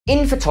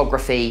In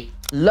photography,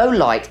 low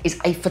light is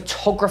a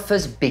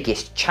photographer's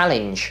biggest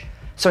challenge.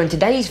 So in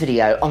today's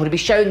video, I'm going to be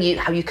showing you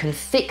how you can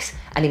fix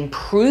and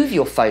improve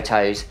your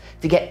photos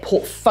to get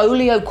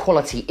portfolio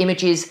quality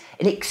images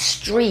in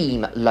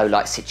extreme low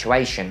light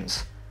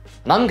situations.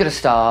 And I'm going to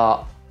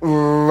start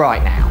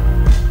right now.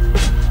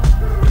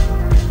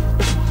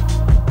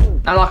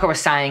 Now, like I was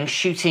saying,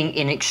 shooting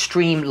in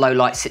extreme low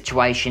light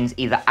situations,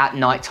 either at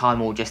night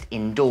time or just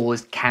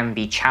indoors, can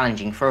be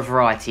challenging for a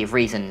variety of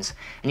reasons.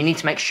 And you need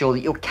to make sure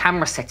that your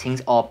camera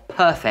settings are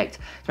perfect to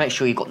make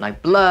sure you've got no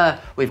blur,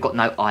 or you've got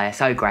no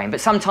ISO grain,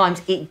 but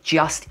sometimes it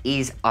just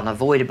is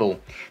unavoidable.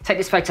 Take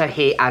this photo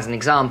here as an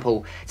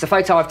example. It's a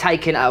photo I've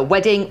taken at a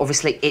wedding.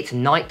 Obviously it's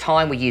night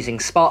time, we're using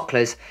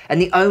sparklers, and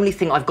the only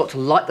thing I've got to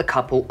light the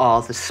couple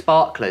are the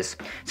sparklers.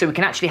 So we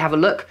can actually have a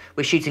look.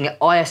 We're shooting at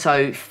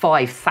ISO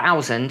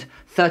 5000,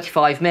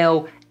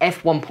 35mm,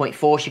 f1.4,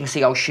 so you can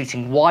see I was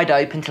shooting wide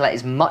open to let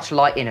as much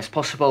light in as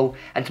possible,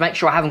 and to make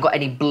sure I haven't got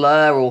any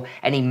blur or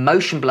any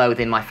motion blur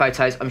within my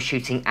photos, I'm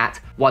shooting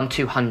at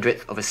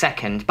 1/200th of a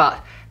second,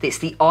 but it's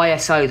the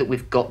ISO that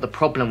we've got the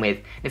problem with.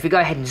 And if we go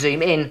ahead and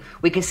zoom in,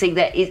 we can see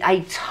there is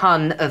a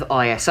ton of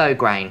ISO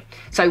grain.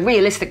 So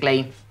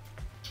realistically,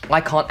 I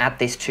can't add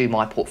this to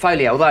my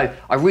portfolio, although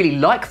I really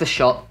like the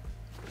shot.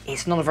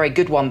 It's not a very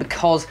good one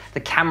because the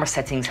camera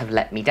settings have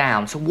let me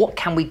down. So what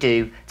can we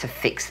do to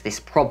fix this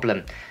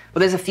problem?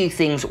 Well, there's a few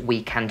things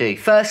we can do.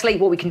 Firstly,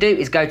 what we can do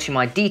is go to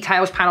my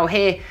details panel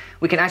here.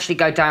 We can actually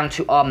go down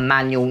to our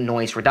manual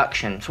noise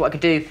reduction. So what I can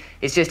do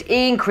is just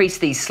increase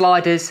these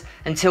sliders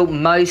until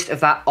most of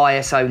that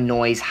ISO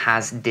noise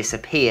has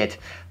disappeared.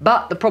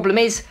 But the problem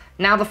is,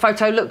 now the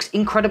photo looks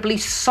incredibly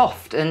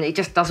soft and it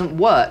just doesn't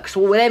work.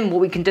 So then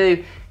what we can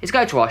do is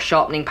go to our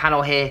sharpening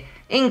panel here,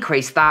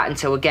 increase that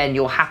until again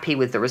you're happy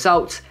with the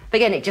results, but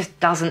again it just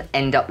doesn't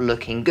end up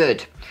looking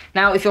good.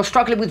 Now if you're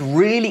struggling with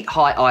really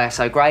high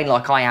ISO grain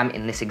like I am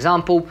in this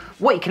example,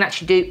 what you can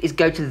actually do is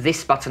go to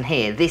this button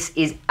here. This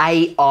is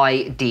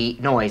AID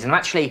noise, and I've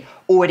actually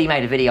already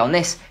made a video on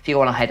this if you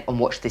go on ahead and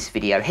watch this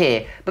video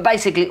here. But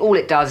basically all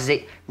it does is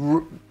it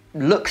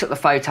looks at the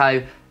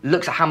photo,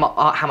 looks at how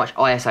much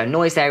ISO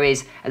noise there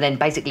is, and then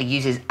basically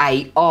uses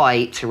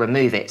AI to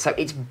remove it. So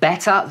it's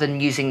better than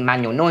using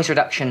manual noise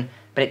reduction,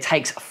 but it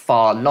takes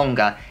far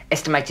longer.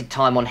 Estimated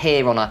time on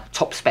here on a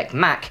top spec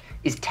Mac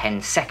is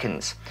 10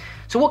 seconds.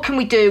 So what can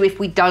we do if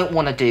we don't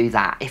want to do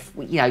that? If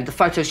the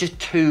photo's just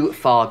too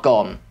far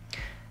gone?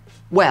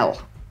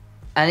 Well,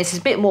 and this is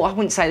a bit more, I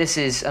wouldn't say this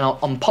is an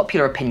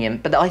unpopular opinion,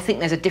 but I think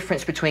there's a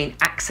difference between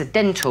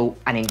accidental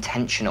and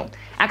intentional.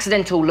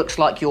 Accidental looks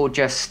like you're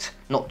just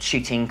not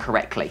shooting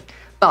correctly.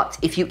 But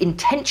if you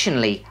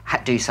intentionally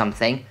do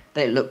something,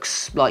 then it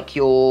looks like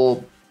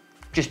you're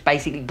just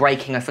basically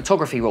breaking a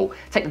photography rule.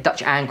 Take the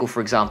Dutch angle, for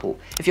example.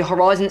 If your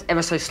horizon's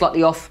ever so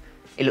slightly off,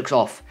 it looks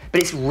off.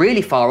 But it's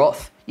really far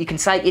off, you can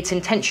say it's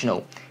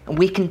intentional. And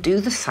we can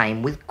do the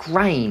same with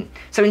grain.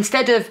 So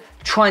instead of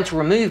trying to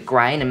remove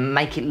grain and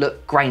make it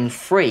look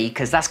grain-free,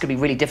 because that's gonna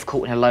be really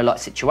difficult in a low light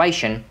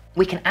situation,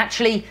 we can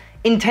actually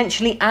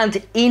intentionally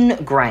add in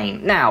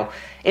grain. Now,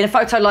 in a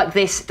photo like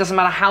this, it doesn't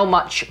matter how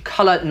much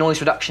color noise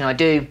reduction I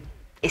do,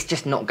 it's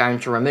just not going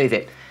to remove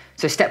it.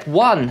 So step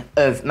one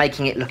of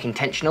making it look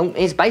intentional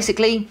is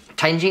basically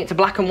changing it to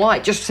black and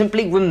white, just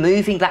simply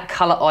removing that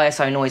color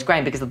ISO noise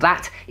grain, because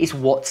that is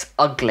what's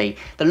ugly.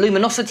 The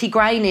luminosity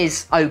grain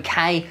is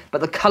okay,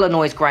 but the color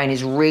noise grain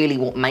is really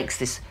what makes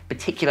this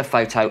particular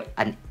photo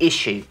an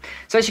issue.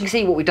 So as you can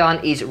see, what we've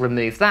done is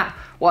remove that.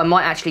 What I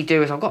might actually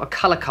do is I've got a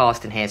color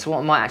cast in here. So what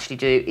I might actually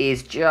do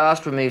is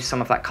just remove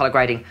some of that color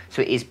grading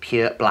so it is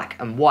pure black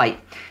and white.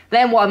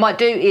 Then what I might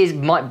do is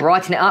might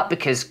brighten it up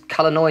because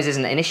color noise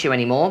isn't an issue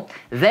anymore.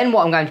 Then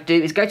what I'm going to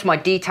do is go to my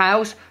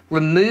details,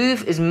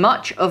 remove as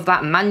much of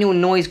that manual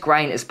noise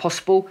grain as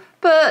possible,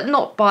 but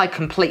not by a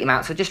complete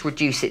amount, so just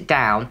reduce it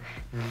down.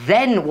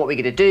 Then what we're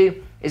gonna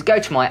do is go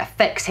to my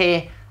effects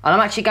here, and I'm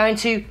actually going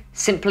to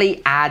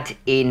simply add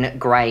in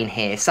grain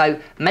here. So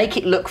make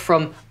it look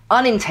from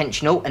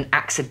unintentional and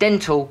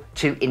accidental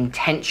to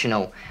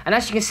intentional. And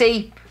as you can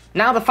see,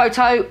 now the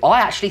photo,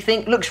 I actually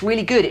think looks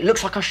really good. It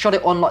looks like I shot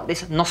it on like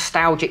this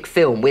nostalgic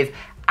film with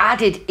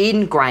added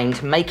in grain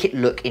to make it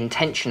look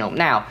intentional.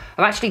 Now,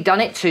 I've actually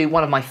done it to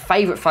one of my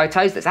favorite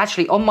photos that's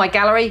actually on my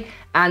gallery,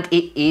 and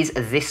it is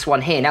this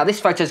one here. Now, this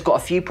photo's got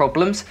a few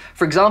problems.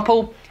 For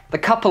example, the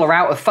couple are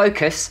out of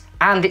focus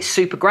and it's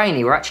super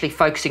grainy. We're actually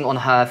focusing on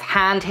her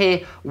hand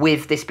here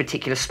with this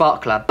particular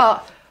sparkler,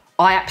 but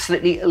I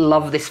absolutely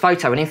love this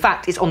photo. And in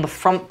fact, it's on the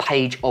front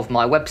page of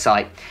my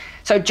website.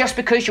 So just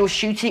because you're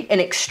shooting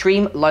in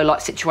extreme low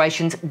light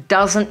situations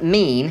doesn't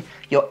mean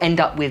you'll end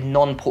up with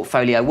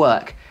non-portfolio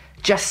work.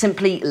 Just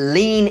simply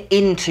lean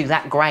into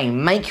that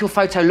grain. Make your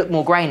photo look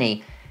more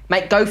grainy.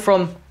 Go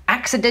from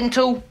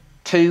accidental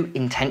to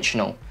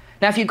intentional.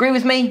 Now, if you agree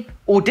with me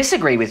or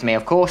disagree with me,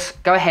 of course,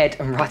 go ahead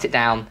and write it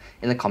down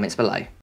in the comments below.